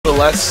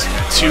less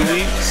 2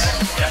 weeks.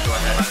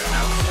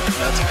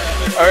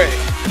 All right.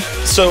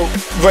 So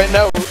right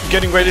now, we're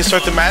getting ready to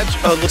start the match.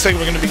 Looks like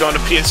we're going to be going to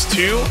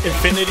PS2,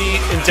 Infinity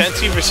and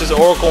Denti versus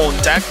Oracle and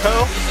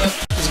Dakpo.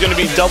 It's going to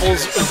be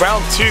doubles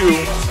round 2.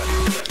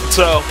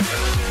 So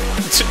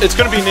it's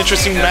going to be an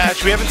interesting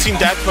match. We haven't seen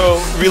Dakpo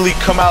really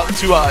come out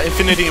to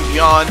Infinity and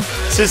Beyond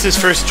since his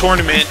first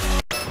tournament.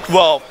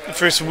 Well,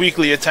 first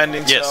weekly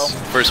attending. Yes, so.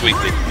 First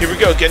weekly. Here we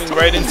go, getting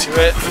right into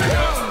it.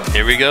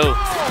 Here we go.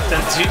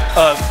 Denti,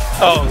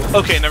 oh,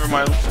 okay, never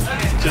mind.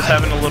 Just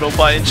having a little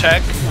button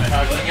check.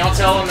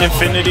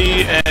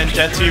 Infinity and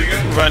Denti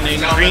running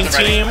green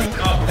team,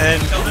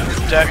 and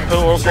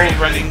Dakpo Oracle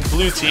running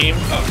blue team.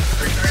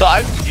 So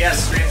I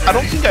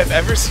don't think I've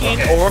ever seen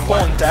Oracle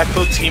and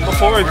Dakpo team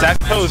before.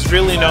 Dakpo is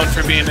really known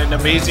for being an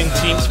amazing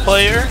teams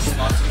player.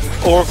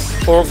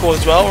 Oracle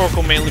as well.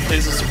 Oracle mainly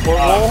plays a support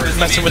role,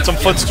 messing with some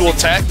footstool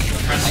tech.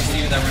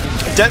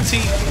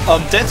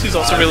 Denti's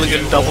also really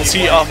good in doubles.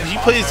 He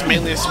plays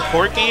mainly a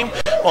support game,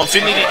 while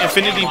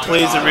Infinity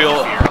plays a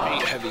real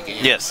heavy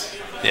game. Yes.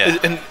 Yeah.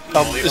 And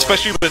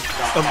especially with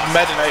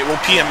Meta Knight, well,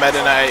 PM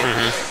Meta Knight,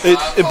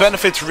 it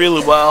benefits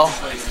really well.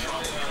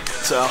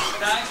 So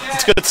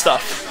it's good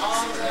stuff.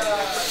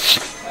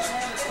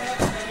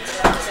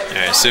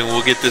 Alright, soon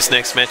we'll get this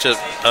next matchup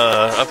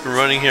up and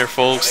running here,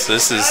 folks.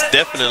 This is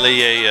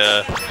definitely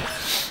a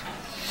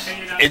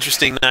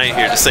interesting night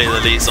here, to say the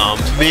least, on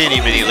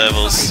many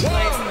levels.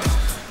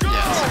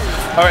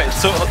 Alright,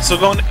 so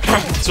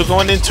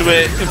going into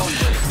it,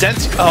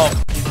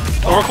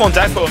 Oracle and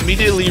Dakpo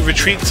immediately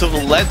retreat to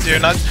the ledge there.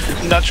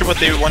 Not sure what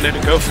they wanted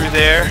to go through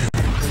there.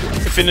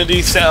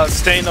 Infinity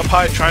staying up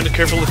high, trying to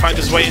carefully find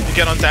his way in to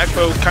get on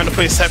Dakpo, kind of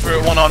play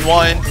separate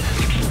one-on-one.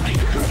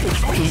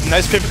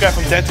 Nice paper guy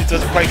from Denti,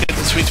 doesn't quite get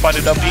the sweet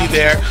spotted up B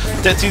there.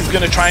 Denti's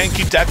going to try and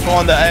keep Dakpo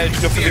on the edge,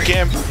 go for the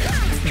game.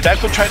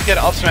 Dakpo tried to get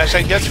an up smash.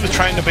 I guess he was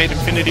trying to bait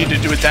Infinity to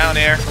do it down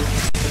air.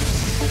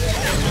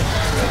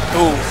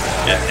 Ooh.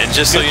 Yeah, and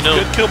just so you know,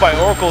 good kill by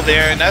Oracle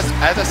there, and as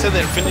I said,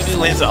 the Infinity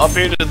lands an up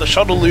air to the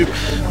shuttle loop,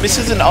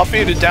 misses an up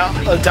air to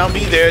down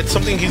B there. It's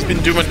something he's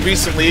been doing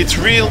recently. It's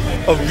a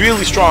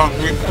really strong,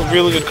 a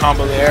really good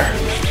combo there.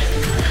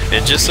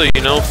 And just so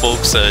you know,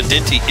 folks,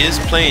 Denti is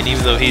playing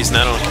even though he's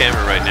not on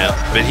camera right now,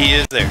 but he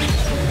is there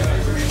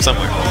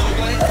somewhere.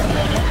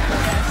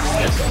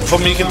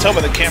 From you can tell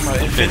by the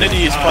camera,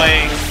 Infinity is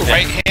playing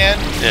right hand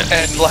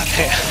and left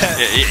hand.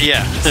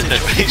 Yeah.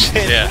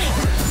 Situation. Yeah.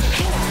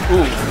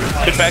 Ooh,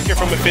 good back here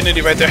from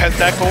Infinity right there. Has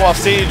Dakpo off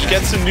stage,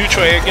 gets some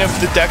neutral air again.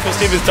 Did Dakpo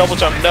save his double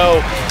jump?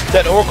 No.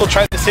 That Oracle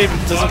tried to save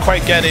it, doesn't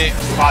quite get it.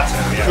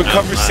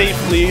 Recovers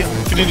safely.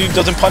 Infinity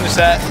doesn't punish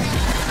that.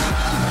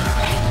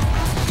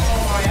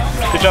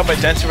 Good job by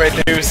Denti right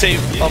there.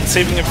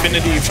 Saving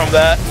Infinity from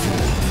that.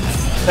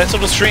 Nice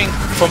little string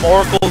from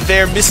Oracle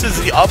there. Misses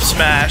the up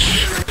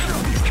smash.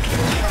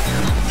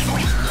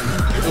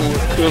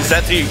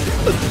 Denti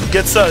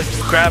gets a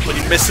grab, but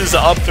he misses the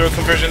up throw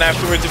conversion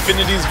afterwards.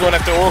 Infinity's going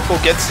after Oracle,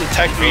 gets the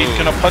tech read,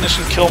 gonna punish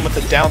and kill him with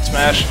the down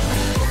smash.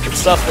 Good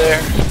stuff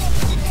there.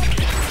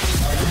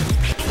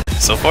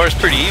 So far, it's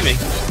pretty even.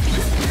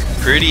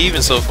 Pretty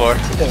even so far.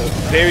 Yeah,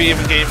 very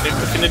even game.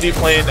 Infinity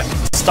playing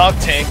stock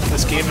tank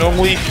this game.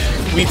 Normally,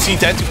 we'd see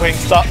Denti playing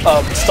stock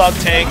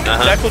tank.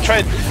 Dakpo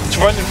tried to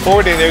run in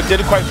forward air there,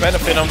 didn't quite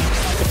benefit him.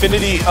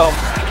 Infinity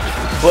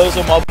blows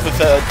him up with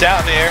a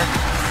down air.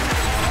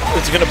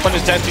 It's gonna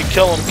punish Denti,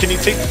 kill him. Can they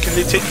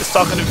take the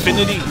stock on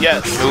Infinity?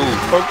 Yes.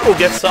 Oracle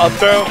gets the up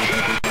throw.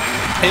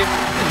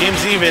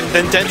 Game's even.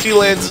 Then Denti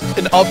lands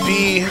an up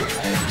B.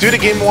 Due to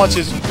Game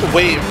Watch's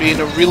weight of being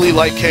a really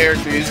light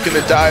character, he's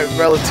gonna die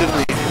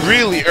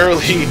really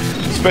early,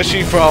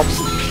 especially from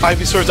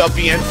Ivysaur's up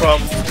B and from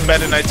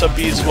Meta Knight's up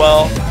B as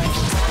well.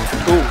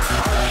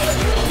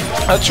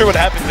 Ooh. Not sure what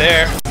happened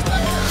there.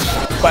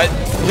 But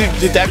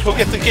did Dakpo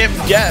get the game?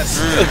 Yes.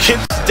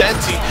 Against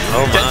Denti.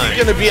 Oh my.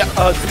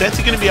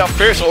 Denti gonna be out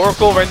first.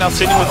 Oracle right now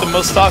sitting with the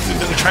most stocks. He's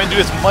gonna try and do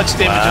as much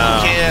damage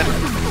as he can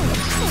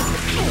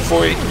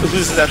before he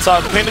loses that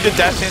stock. Playing a good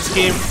dash dance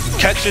game,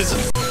 catches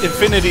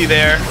Infinity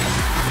there.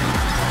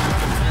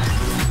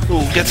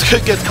 Ooh, gets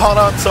caught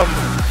on some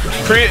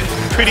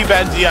pretty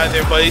bad DI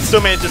there, but he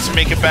still manages to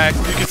make it back.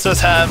 Lucas does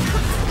have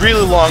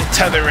really long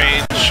tether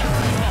range.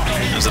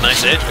 There's a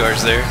nice edge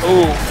guards there.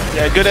 Ooh,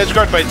 yeah, good edge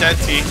guard by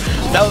Denti.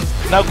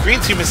 Now green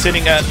team is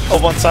sitting at a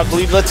one-stock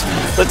lead. Let's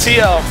see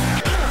how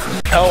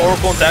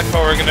Oracle and Dakpo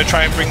are going to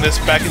try and bring this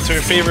back into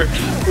their favor.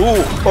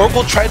 Ooh,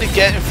 Oracle tried to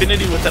get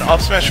Infinity with an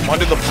up smash from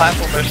under the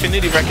platform.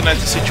 Infinity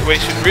recognized the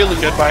situation. Really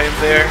good by him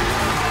there.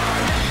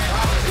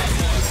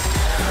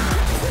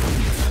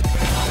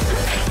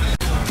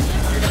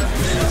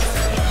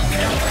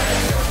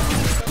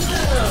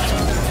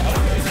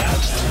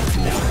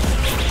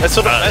 That's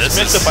sort of nice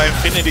mix-up by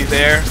Infinity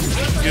there,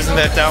 using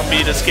that down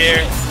B to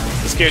scare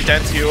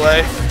Denti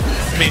away.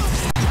 I mean,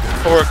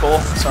 Oracle.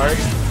 Sorry.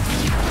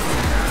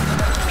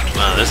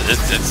 Wow, it's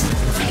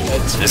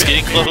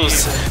getting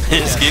close.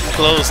 It's getting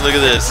close. Look at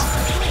this.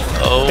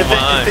 Oh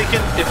my!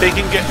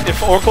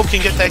 If Oracle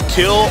can get that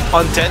kill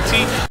on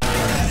Denti,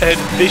 and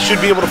they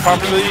should be able to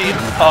properly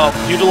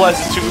utilize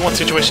this 2v1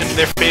 situation in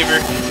their favor.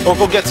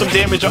 Oracle gets some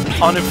damage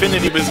on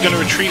Infinity, but is going to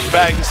retreat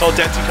back. You saw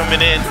Denti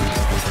coming in.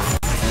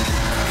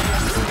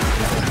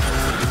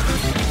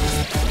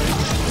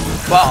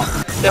 Wow,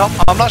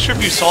 I'm not sure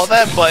if you saw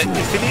that, but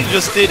Infinity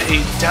just did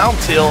a down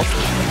tilt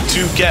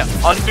to get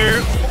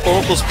under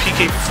Oracle's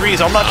PK freeze.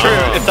 I'm not sure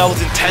if that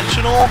was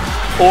intentional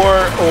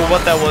or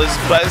what that was,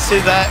 but I say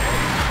that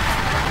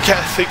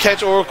they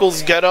catch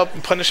Oracle's get up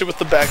and punish it with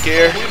the back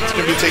air. It's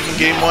going to be taking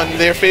game 1 in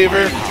their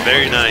favor.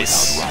 Very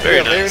nice.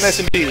 Very nice. Very nice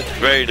indeed.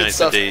 Very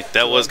nice indeed.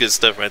 That was good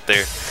stuff right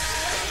there.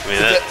 I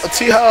mean, let's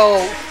see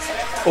how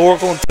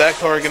Oracle and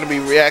Dakpo are going to be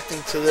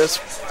reacting to this.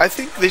 I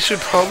think they should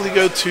probably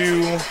go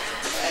to...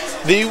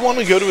 They want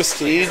to go to a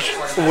stage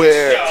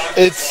where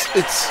it's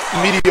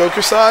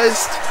mediocre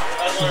sized,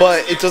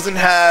 but it doesn't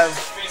have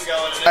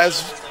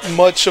as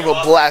much of a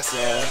blast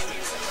in,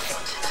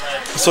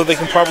 so they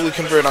can probably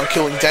convert on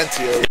killing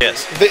Denti.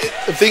 Yes.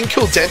 If they can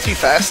kill Denti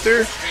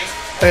faster,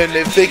 and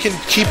if they can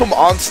keep him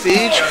on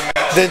stage,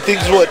 then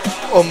things would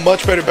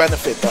much better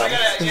benefit them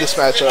in this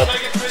matchup.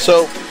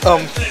 So,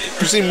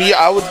 you see me,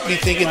 I would be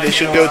thinking they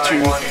should go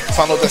to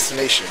Final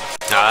Destination.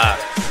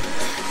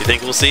 You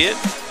think we'll see it?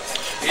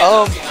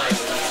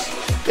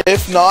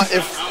 If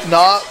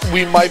not,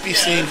 we might be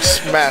seeing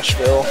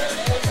Smashville.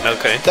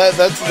 Okay.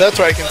 That's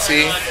what I can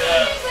see.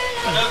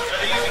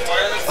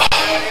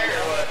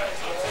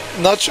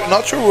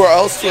 Not sure where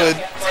else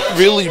would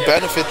really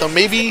benefit them.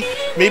 Maybe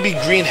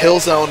Green Hill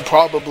Zone,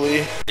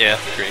 probably. Yeah,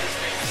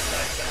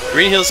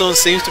 Green Hill Zone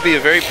seems to be a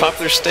very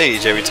popular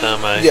stage every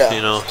time I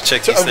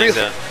check these things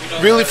out.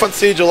 Really fun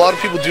stage. A lot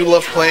of people do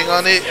love playing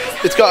on it.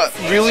 It's got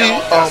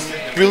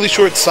really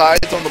short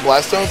sides on the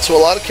blast zone, so a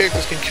lot of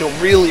characters can kill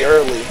really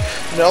early.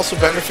 And it also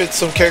benefits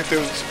some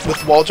characters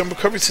with wall jump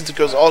recovery since it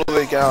goes all the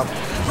way down.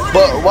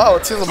 But wow,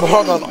 it seems I'm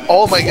wrong on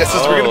all my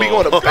guesses. We're gonna be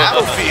going to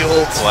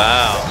Battlefield.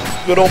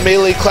 Wow. Good old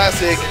Melee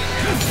Classic.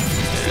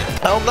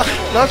 I'm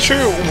not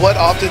sure what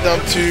opted them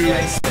to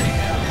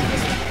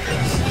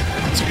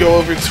go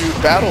over to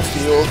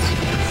Battlefield.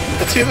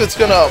 Let's see if it's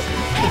gonna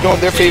go in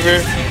their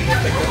favor.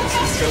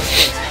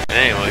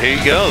 Hey, well, here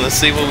you go. Let's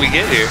see what we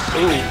get here.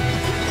 Ooh,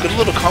 good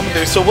little comment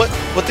there. So what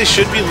they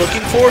should be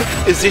looking for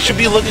is they should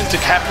be looking to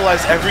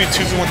capitalize every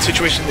 2v1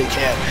 situation they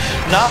can.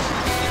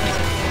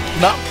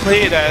 Not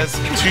play it as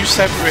two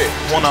separate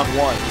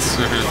one-on-ones,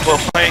 but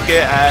playing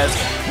it as,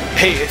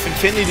 hey, if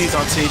Infinity's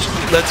on stage,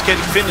 let's get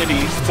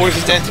Infinity,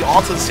 forces Denti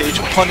onto the stage,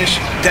 punish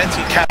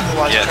Denti,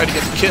 capitalize, try to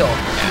get the kill.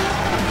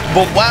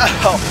 But wow,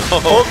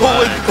 Oracle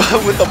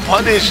with the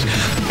punish,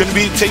 going to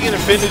be taking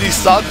Infinity's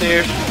stock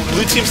there.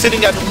 Blue team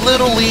sitting at a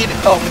little lead.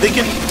 They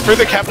can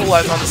further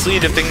capitalize on this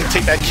lead if they can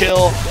take that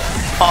kill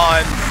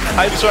on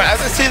Ivysaur. As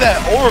I say that,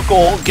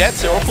 Oracle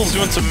gets it. Oracle's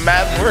doing some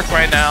mad work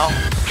right now.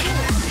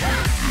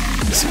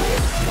 It's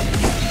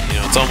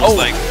almost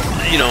like,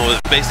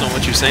 based on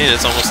what you're saying,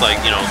 it's almost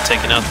like,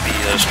 taking out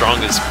the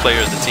strongest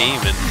player of the team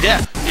and,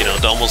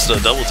 almost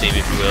a double team,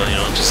 if you will,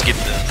 just get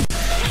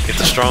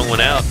the strong one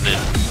out and then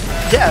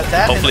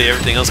hopefully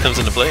everything else comes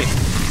into play.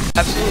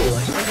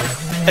 Absolutely.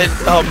 And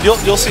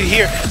you'll see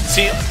here,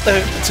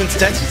 since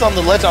Denti's on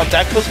the ledge now,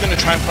 Dakpo's going to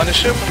try and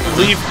punish him,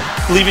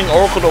 leaving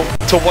Oracle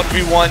to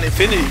 1v1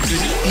 Infinity.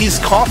 He's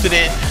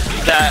confident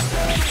that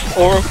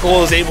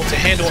Oracle is able to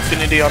handle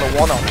Infinity on a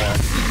one-on-one.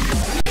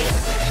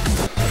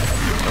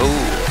 Oh,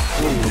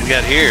 what we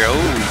got here? Oh,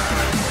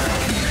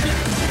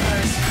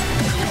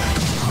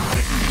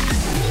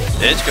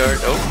 edge guard.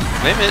 Oh,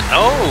 wait a minute.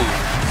 Oh,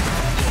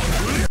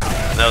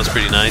 that was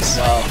pretty nice.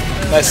 Wow,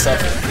 nice stuff.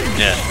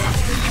 Yeah.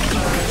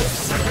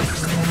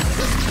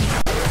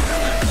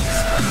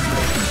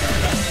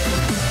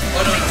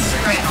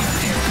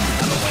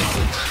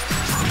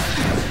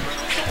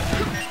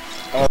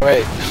 All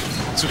right.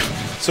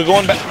 So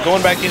going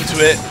back into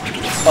it,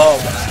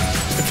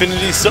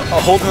 Infinity's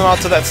holding on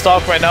to that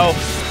stock right now.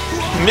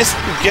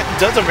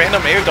 Does a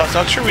random air dodge.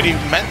 Not sure what he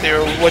meant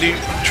there, or what he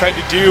tried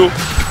to do.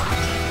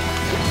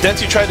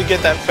 Denti tried to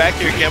get that back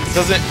air again,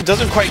 but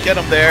doesn't quite get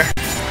him there.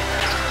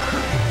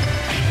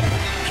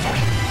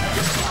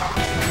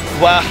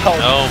 Wow.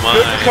 Oh my.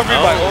 Good recovery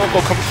by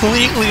Oracle,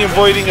 completely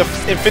avoiding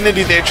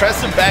Infinity there. Tries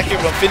to back air,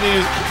 but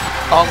Infinity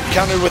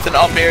countered with an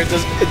up air.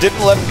 It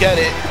didn't let him get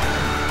it.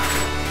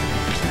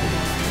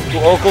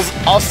 Oracle's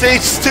off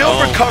stage, still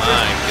recovers,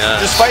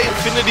 despite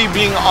Infinity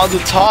being on the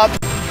top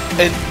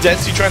and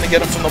Denti trying to get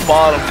him from the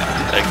bottom.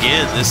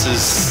 Again, this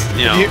is,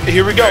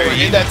 Here we go,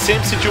 we're in that same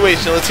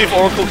situation. Let's see if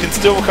Oracle can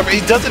still recover. He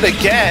does it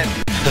again.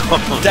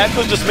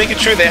 Dakpo's just making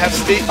sure they have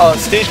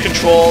stage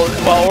control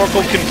while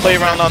Oracle can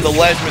play around on the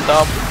ledge with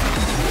them.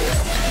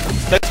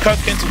 Next card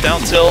cancel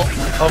down tilt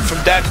from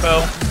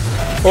Dakpo.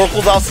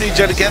 Oracle's off stage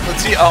yet again.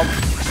 Let's see how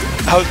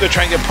he's going to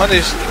try and get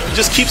punished. He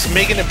just keeps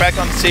making it back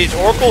on the stage.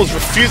 Oracle is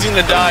refusing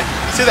to die.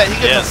 See that? He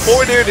gets a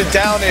forward air to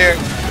down air,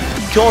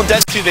 killing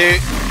Denti there.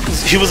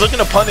 He was looking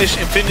to punish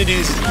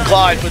Infinity's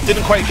glide, but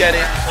didn't quite get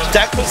it.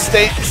 Dakpo's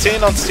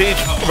staying on stage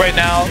right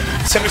now.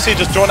 Center stage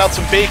just throwing out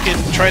some bacon,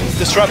 trying to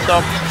disrupt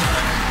them.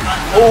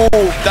 Oh,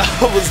 that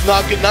was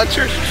not good. Not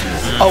sure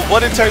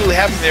what entirely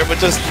happened there, but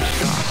just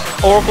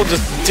Oracle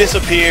just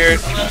disappeared.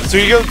 So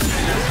you go,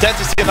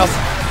 Denti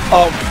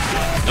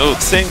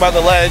staying by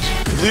the ledge.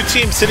 Blue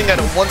team sitting at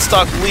a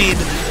 1-stock lead.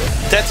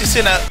 Denti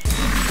sitting at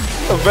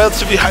a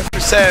relatively high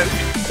percent.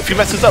 If he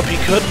messes up, he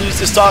could lose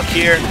the stock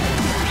here.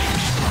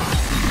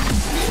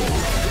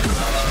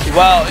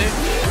 Wow,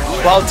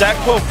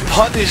 Dakpo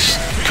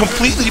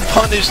completely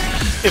punished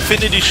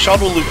Infinity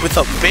Shuttle Loop with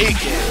a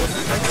bacon.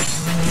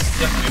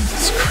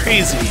 It's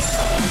crazy.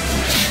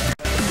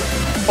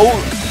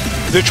 Oh,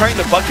 they're trying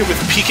to bucket with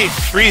PK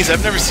Freeze.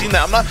 I've never seen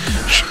that. I'm not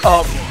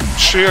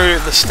sure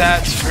the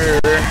stats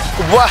for.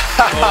 Wow!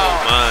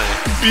 Oh my.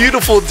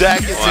 Beautiful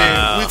Dakpo.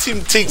 Wow. Blue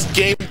team takes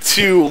game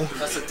 2.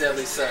 That's a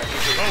deadly set.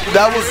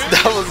 That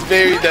was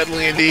very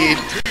deadly indeed.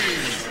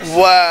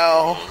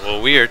 Wow. Well,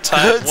 we are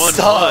tied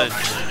 1-1.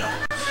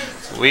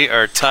 We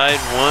are tied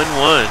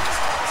 1-1.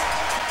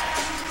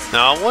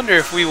 Now I wonder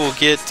if we will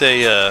get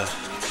a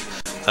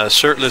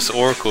shirtless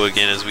Oracle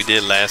again as we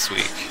did last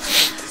week.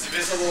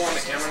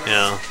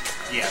 Yeah.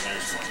 Yeah,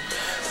 there's one.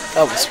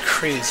 That was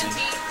crazy.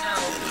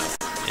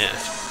 Yeah.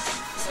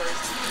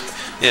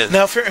 Yeah.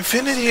 Now for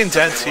Infinity and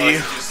Denti,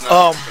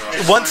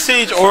 one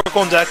stage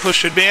Oracle and Dakpo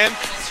should ban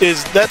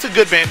is that's a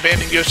good ban,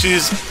 banning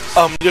Yoshi's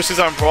on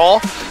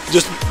Brawl,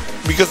 just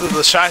because of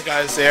the Shy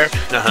Guys there.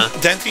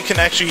 Denti can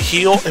actually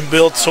heal and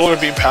build Solar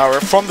Beam power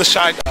from the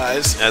Shy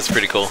Guys. That's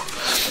pretty cool.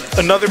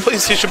 Another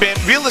PlayStation ban.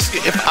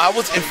 Realistically, if I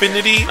was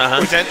Infinity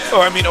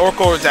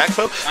Oracle or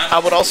Dakpo, I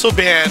would also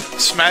ban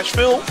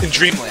Smashville and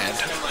Dreamland.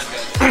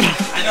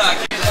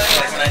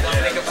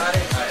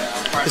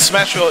 The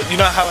Smashville, you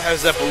know how it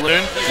has that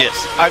balloon? Yes.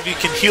 Ivy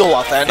can heal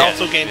off that and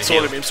also gain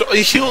Solar Beam. So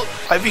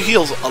Ivy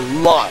heals a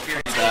lot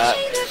from that.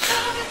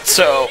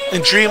 So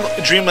in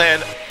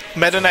Dreamland,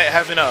 Meta Knight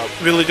having a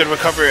really good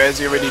recovery as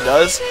he already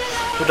does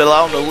would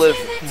allow him to live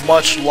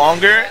much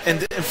longer.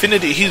 And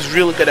Infinity, he's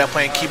really good at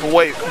playing keep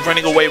away,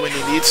 running away when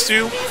he needs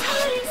to.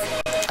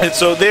 And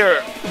so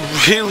they're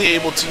really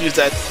able to use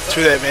that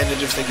to their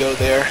advantage if they go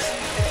there.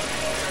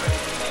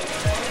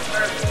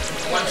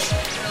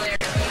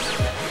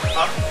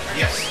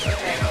 Yes.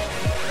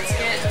 Let's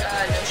get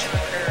no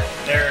shocker.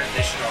 They're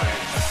destroying.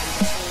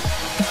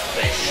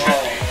 They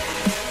should.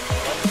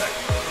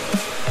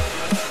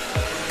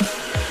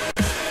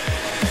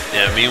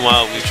 Yeah,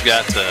 meanwhile, we've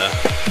got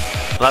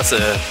lots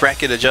of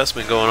bracket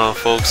adjustment going on,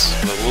 folks.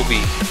 But we'll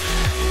be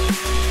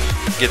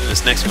getting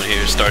this next one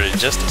here started in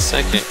just a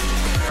second.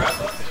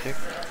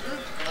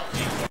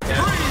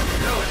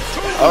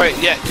 Alright,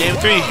 yeah, game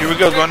 3, here we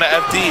go, going to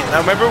FD.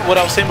 Now remember what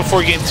I was saying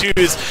before game 2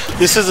 is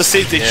this is a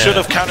stage they should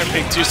have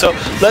counterpicked to, so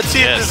let's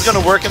see if this is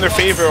going to work in their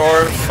favor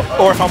or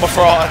if I'm a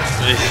fraud.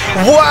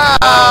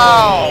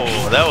 Wow!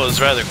 Oh, that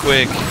was rather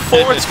quick.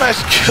 Forward smash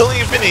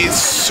killing Infinity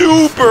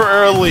super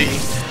early.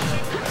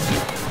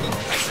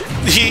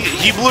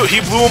 He blew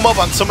him up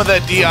on some of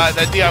that DI.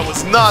 That DI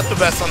was not the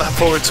best on that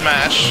forward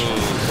smash.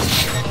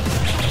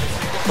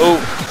 Oh,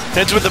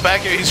 Denti with the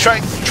back air. He's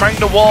trying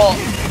to wall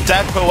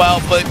Dakpo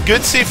out, but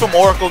good save from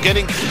Oracle,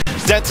 getting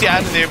Denti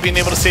out of there, being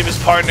able to save his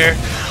partner.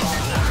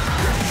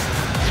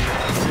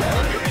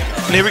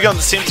 And here we go in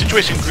the same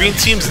situation. Green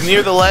team's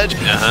near the ledge.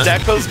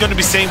 Dakpo's going to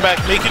be staying back,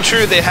 making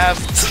sure they have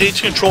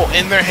stage control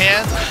in their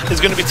hands.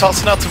 He's going to be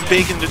tossing out some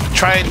bacon to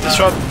try and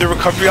disrupt their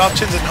recovery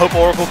options and hope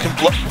Oracle can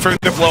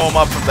further blow him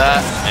up from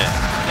that.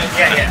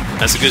 Yeah.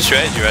 That's a good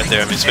strategy right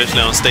there. I mean,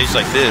 especially on a stage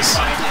like this.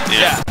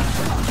 Yeah.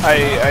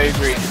 I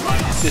agree.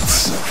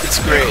 It's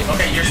great.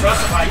 Okay, you're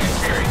supposed to fight your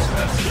series.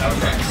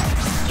 Okay.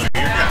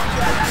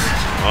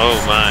 Oh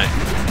my.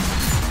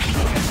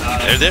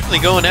 They're definitely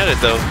going at it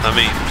though. I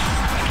mean,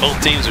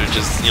 both teams are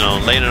just, you know,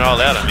 laying it all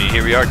out. I mean,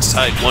 here we are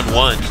tied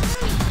 1-1.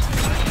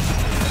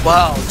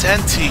 Wow,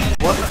 Denti,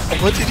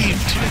 what did he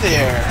do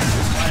there?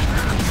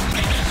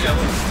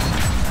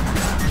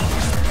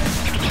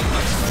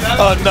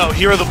 No,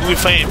 here are the Blue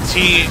Flames.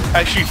 He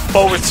actually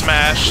forward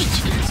smashed.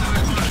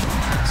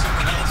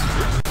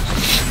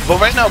 But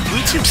right now,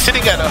 Blue Team's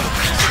sitting at a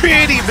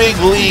pretty big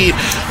lead.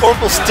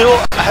 Oracle still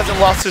hasn't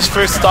lost his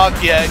first stock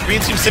yet. Green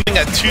Team's sitting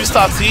at 2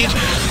 stocks each.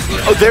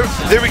 Oh,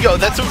 there we go.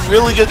 That's a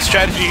really good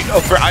strategy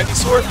for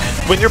Ivysaur.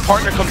 When your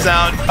partner comes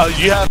down,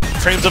 you have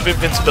frames of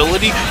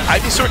invincibility.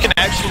 Ivysaur can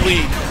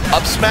actually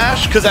up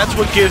smash because that's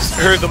what gives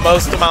her the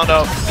most amount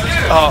of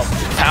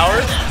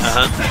power.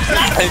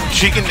 And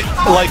she can,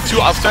 like,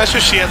 to up smash her,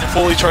 she has a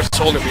fully charged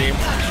Solar Beam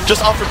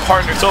just off her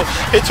partner. So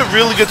it's a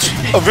really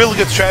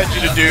good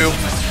strategy to do.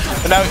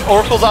 And now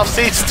Oracle's off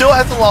stage, still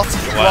hasn't lost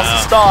the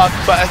stock,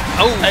 but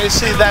I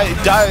say that it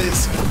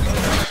does.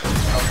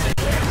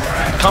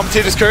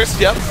 Commentator's curse,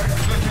 yep.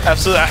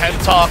 Absolutely, I had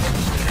to talk.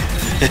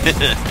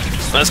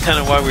 That's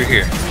kind of why we're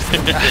here.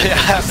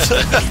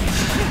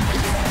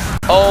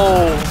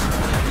 Oh,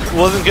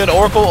 wasn't good.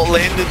 Oracle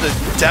landed the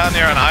down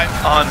air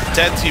on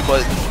Denti,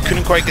 but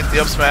couldn't quite get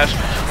the up smash.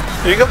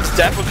 Here comes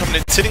Dakpo coming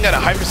in, sitting at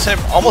a high percent.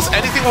 Almost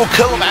anything will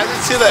kill him. As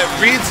you see that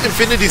reads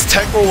Infinity's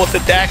tech roll with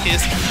the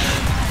Dakis.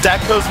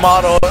 Dakpo's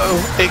motto,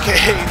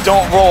 aka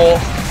don't roll.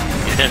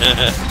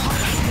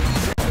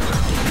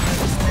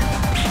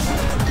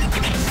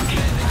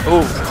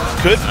 Oh,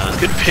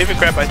 good pivot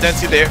grab by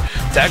Denti there.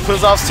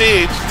 Dakpo's off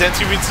stage.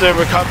 Denti reads the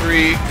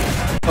recovery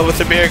with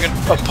the bear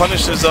and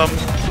punishes him.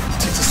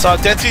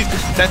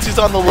 Denti's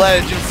on the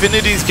ledge.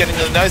 Infinity's getting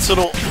a nice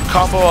little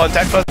combo on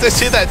Dakpo. They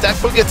say that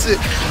Dakpo gets it.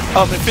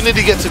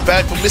 Infinity gets it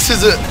back, but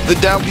misses the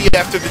down B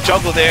after the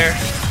juggle there.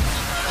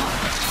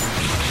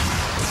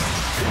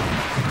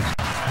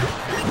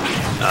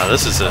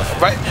 This is a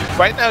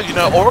right now. You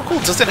know, Oracle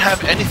doesn't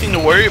have anything to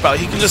worry about.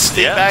 He can just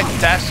stay back,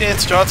 dash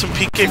dance, draw some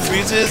PK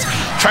freezes,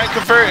 try and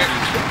convert it.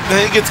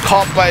 Then he gets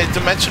caught by a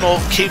dimensional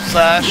cape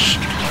slash.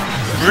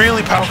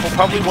 Really powerful,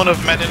 probably one of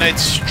Meta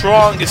Knight's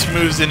strongest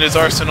moves in his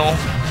arsenal.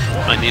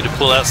 Might need to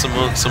pull out some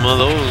of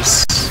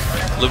those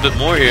a little bit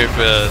more here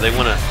if they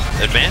want to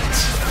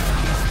advance.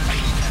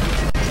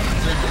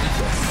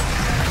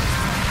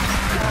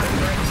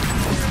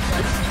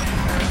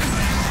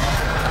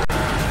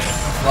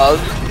 Well,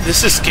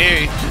 this is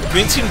scary.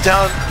 Green team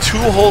down 2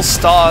 whole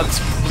stocks.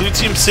 Blue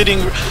team sitting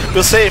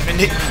real safe. And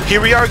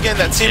here we are again,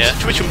 that same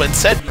situation, but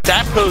instead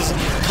Dakpo's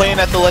playing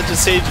at the ledge of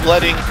stage,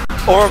 letting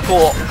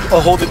Oracle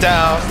hold it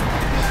down.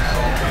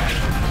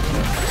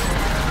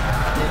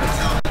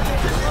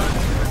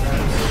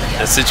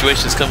 That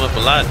situation's come up a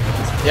lot.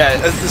 Yeah,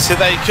 so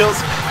that he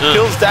kills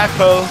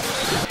Dakpo.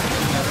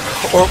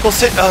 Oracle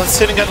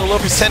sitting at a low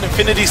percent.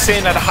 Infinity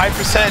staying at a high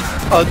percent,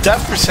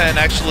 death percent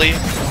actually.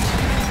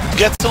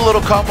 Gets a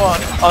little combo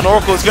on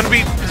Oracle. He's gonna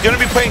be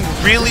playing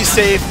really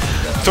safe.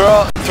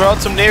 Throw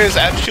out some nairs,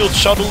 add shield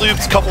shuttle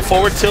loops, couple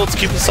forward tilts,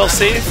 keep himself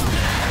safe.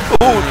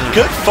 Ooh,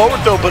 good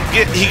forward though, but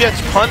he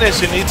gets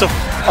punished and needs a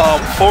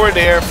forward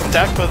air from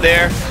Dakpo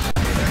there.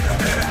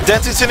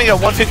 Denti's sitting at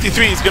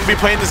 153. He's going to be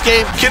playing this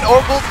game. Can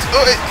Oracle?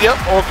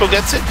 Yep, Oracle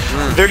gets it.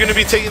 They're going to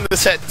be taking the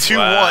set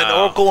 2-1.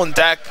 Oracle and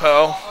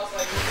Dakpo.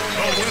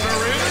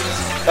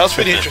 That was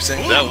pretty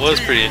interesting. That was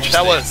pretty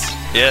interesting. That was.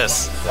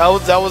 Yes.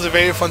 That was a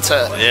very fun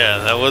set. Yeah,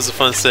 that was a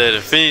fun set.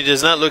 Infinity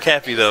does not look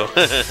happy though.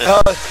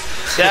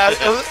 Yeah,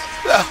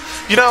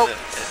 you know,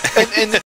 and